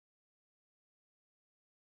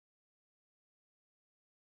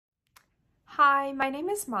Hi, my name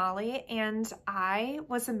is Molly, and I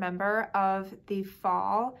was a member of the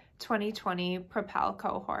Fall 2020 Propel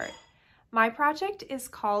cohort. My project is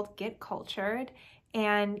called Get Cultured,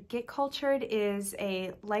 and Get Cultured is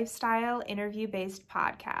a lifestyle interview-based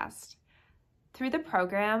podcast. Through the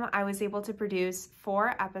program, I was able to produce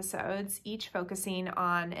 4 episodes, each focusing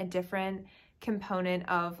on a different component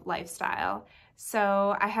of lifestyle.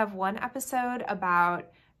 So I have one episode about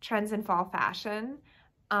trends in fall fashion.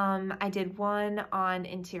 I did one on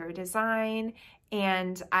interior design,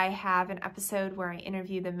 and I have an episode where I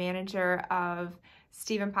interview the manager of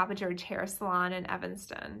Stephen Papa George Hair Salon in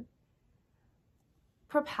Evanston.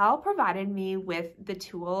 Propel provided me with the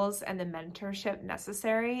tools and the mentorship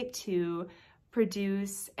necessary to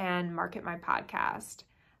produce and market my podcast.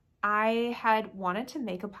 I had wanted to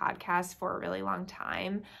make a podcast for a really long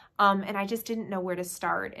time, and I just didn't know where to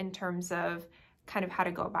start in terms of kind of how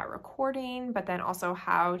to go about recording, but then also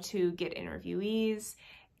how to get interviewees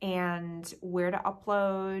and where to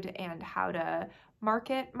upload and how to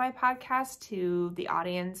market my podcast to the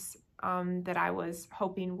audience that I was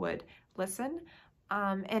hoping would listen.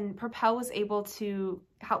 And Propel was able to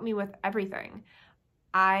help me with everything.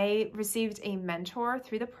 I received a mentor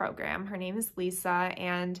through the program. Her name is Lisa,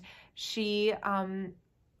 and she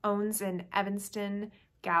owns an Evanston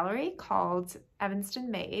gallery called Evanston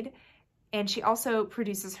Made, and she also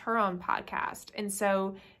produces her own podcast. And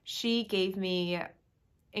so she gave me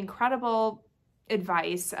incredible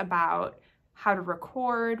advice about how to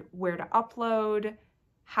record, where to upload,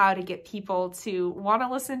 how to get people to want to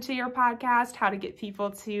listen to your podcast, how to get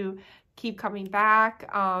people to keep coming back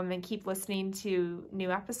and keep listening to new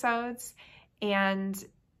episodes. And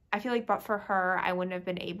I feel like but for her, I wouldn't have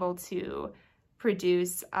been able to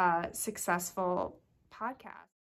produce a successful podcast.